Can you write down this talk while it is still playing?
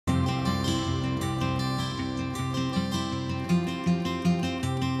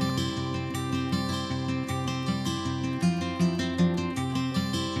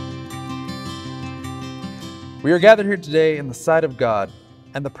We are gathered here today in the sight of God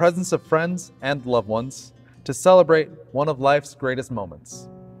and the presence of friends and loved ones to celebrate one of life's greatest moments.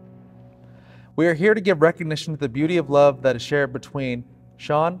 We are here to give recognition to the beauty of love that is shared between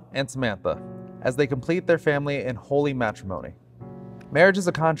Sean and Samantha as they complete their family in holy matrimony. Marriage is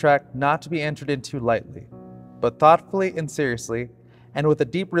a contract not to be entered into lightly, but thoughtfully and seriously, and with a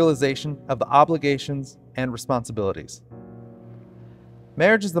deep realization of the obligations and responsibilities.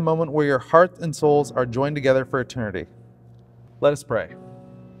 Marriage is the moment where your hearts and souls are joined together for eternity. Let us pray.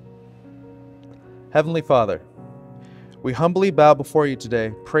 Heavenly Father, we humbly bow before you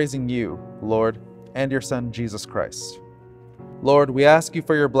today, praising you, Lord, and your Son, Jesus Christ. Lord, we ask you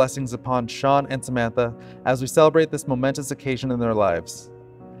for your blessings upon Sean and Samantha as we celebrate this momentous occasion in their lives.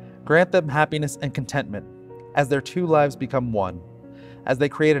 Grant them happiness and contentment as their two lives become one, as they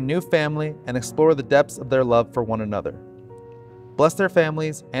create a new family and explore the depths of their love for one another. Bless their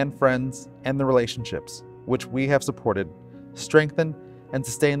families and friends and the relationships which we have supported, strengthen and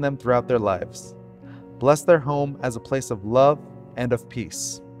sustain them throughout their lives. Bless their home as a place of love and of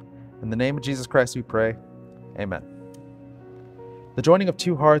peace. In the name of Jesus Christ we pray, amen. The joining of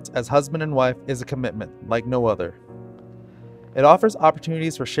two hearts as husband and wife is a commitment like no other. It offers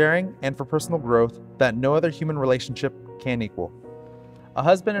opportunities for sharing and for personal growth that no other human relationship can equal. A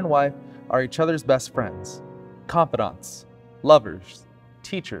husband and wife are each other's best friends, confidants, lovers,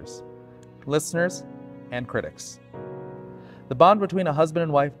 teachers, listeners, and critics. The bond between a husband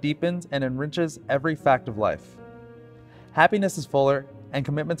and wife deepens and enriches every fact of life. Happiness is fuller and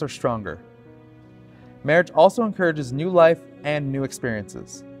commitments are stronger. Marriage also encourages new life and new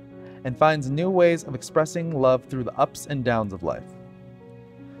experiences, and finds new ways of expressing love through the ups and downs of life.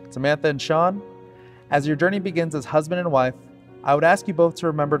 Samantha and Sean, as your journey begins as husband and wife, I would ask you both to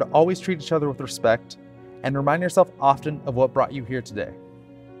remember to always treat each other with respect and remind yourself often of what brought you here today.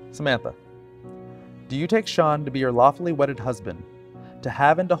 Samantha, do you take Sean to be your lawfully wedded husband, to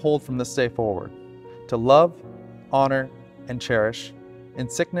have and to hold from this day forward, to love, honor, and cherish, in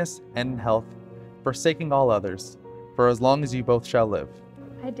sickness and in health, forsaking all others, for as long as you both shall live?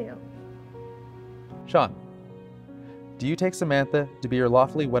 I do. Sean, do you take Samantha to be your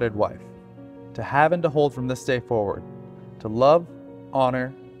lawfully wedded wife, to have and to hold from this day forward, to love,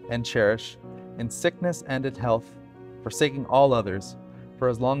 honor, and cherish, in sickness and in health, forsaking all others, for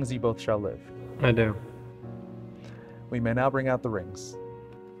as long as you both shall live? I do. We may now bring out the rings.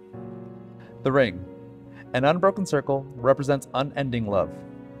 The ring, an unbroken circle, represents unending love.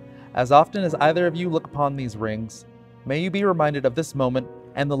 As often as either of you look upon these rings, may you be reminded of this moment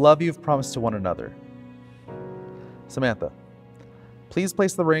and the love you have promised to one another. Samantha, please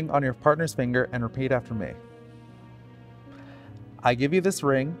place the ring on your partner's finger and repeat after me. I give you this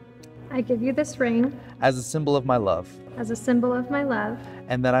ring. I give you this ring As a symbol of my love. as a symbol of my love,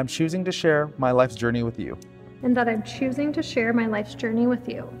 And that I'm choosing to share my life's journey with you. and that I'm choosing to share my life's journey with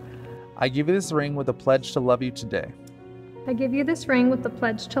you. I give you this ring with a pledge to love you today, I give you this ring with the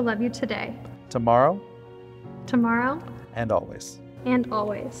pledge to love you today, tomorrow, tomorrow, and always. and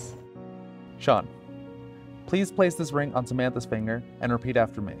always. Sean, please place this ring on Samantha's finger and repeat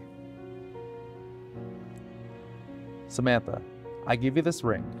after me. Samantha, I give you this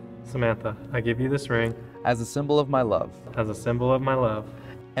ring Samantha, I give you this ring as a symbol of my love, as a symbol of my love,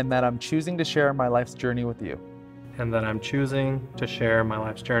 and that I'm choosing to share my life's journey with you. and that I'm choosing to share my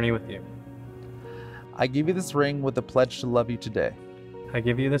life's journey with you. I give you this ring with the pledge to love you today, I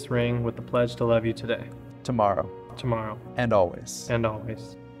give you this ring with the pledge to love you today, tomorrow, tomorrow, and always. and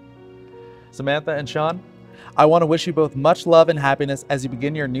always. Samantha and Sean, I want to wish you both much love and happiness as you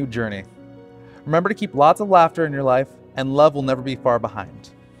begin your new journey. Remember to keep lots of laughter in your life, and love will never be far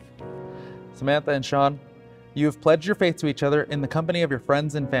behind. Samantha and Sean, you have pledged your faith to each other in the company of your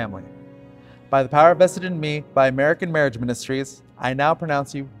friends and family. By the power vested in me by American Marriage Ministries, I now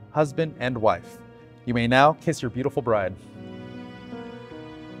pronounce you husband and wife. You may now kiss your beautiful bride.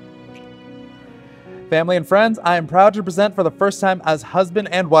 Family and friends, I am proud to present for the first time as husband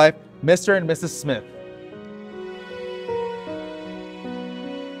and wife, Mr. and Mrs. Smith.